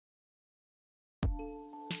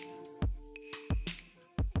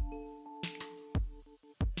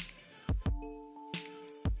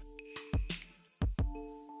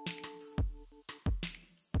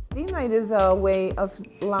STEAM night is a way of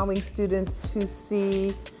allowing students to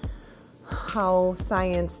see how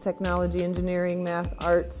science, technology, engineering, math,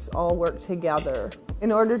 arts all work together.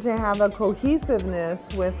 In order to have a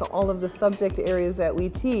cohesiveness with all of the subject areas that we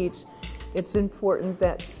teach, it's important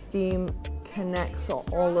that STEAM connects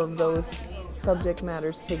all of those subject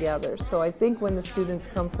matters together. So I think when the students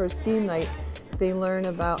come for STEAM night, they learn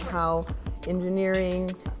about how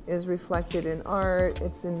engineering is reflected in art,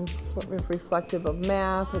 it's reflective of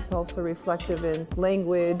math, it's also reflective in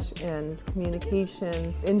language and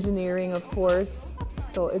communication, engineering of course,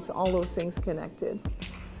 so it's all those things connected.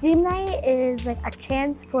 STEAM night is like a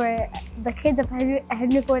chance for the kids of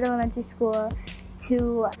Henry Ford Elementary School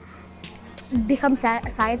to become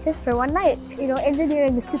scientists for one night. You know,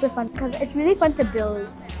 engineering is super fun because it's really fun to build.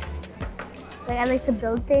 Like I like to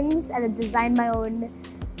build things and design my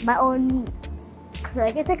own,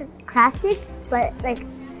 like it's like crafting, but like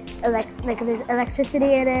there's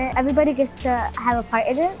electricity in it. Everybody gets to have a part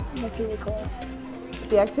in it. That's really cool.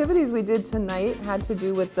 The activities we did tonight had to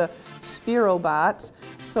do with the spherobots.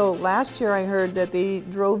 So last year I heard that they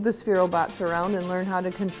drove the spherobots around and learned how to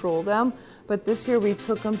control them, but this year we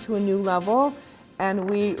took them to a new level and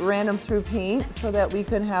we ran them through paint so that we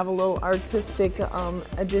could have a little artistic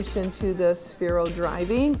addition to the sphero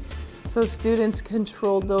driving. So students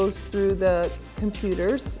controlled those through the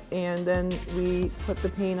computers, and then we put the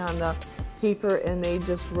paint on the paper and they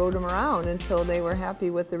just rode them around until they were happy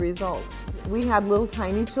with the results. We had little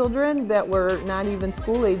tiny children that were not even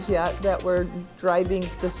school age yet that were driving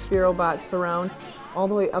the spherobots around all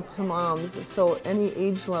the way up to moms. So any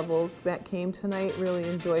age level that came tonight really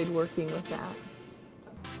enjoyed working with that.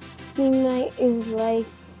 STEAM night is like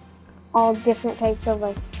all different types of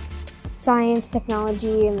like science,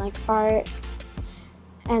 technology, and like art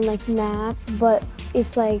and like math, but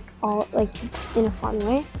it's like all like in a fun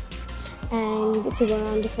way. And you get to go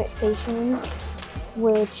around different stations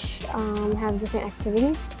which have different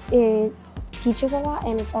activities. It teaches a lot,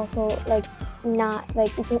 and it's also like not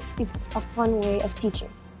like it's a fun way of teaching.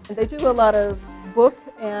 They do a lot of book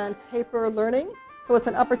and paper learning, so it's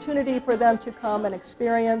an opportunity for them to come and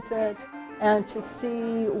experience it and to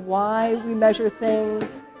see why we measure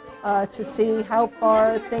things, to see how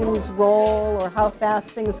far things roll or how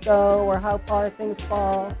fast things go or how far things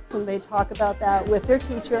fall. So they talk about that with their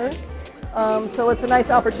teacher. So it's a nice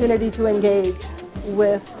opportunity to engage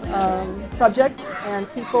with subjects and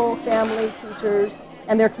people, family, teachers,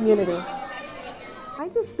 and their community. I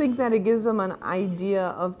just think that it gives them an idea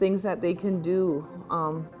of things that they can do.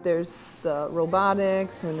 There's the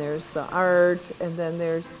robotics, and there's the art, and then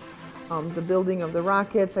there's the building of the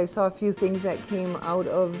rockets. I saw a few things that came out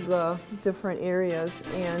of the different areas,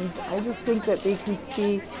 and I just think that they can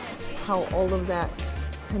see how all of that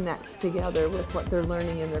connects together with what they're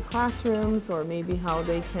learning in their classrooms, or maybe how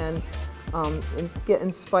they can get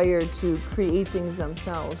inspired to create things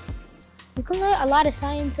themselves. You can learn a lot of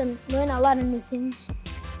science and learn a lot of new things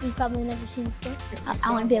you've probably never seen before. I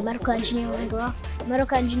want to be a medical engineer when I grow up. A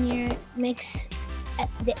medical engineer makes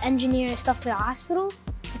the engineer stuff for the hospital,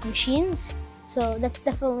 like machines, so that's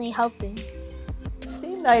definitely helping.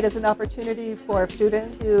 STEAM night is an opportunity for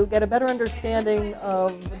students to get a better understanding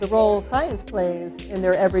of the role science plays in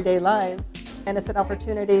their everyday lives. And it's an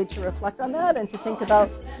opportunity to reflect on that and to think about,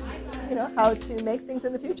 how to make things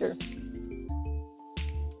in the future.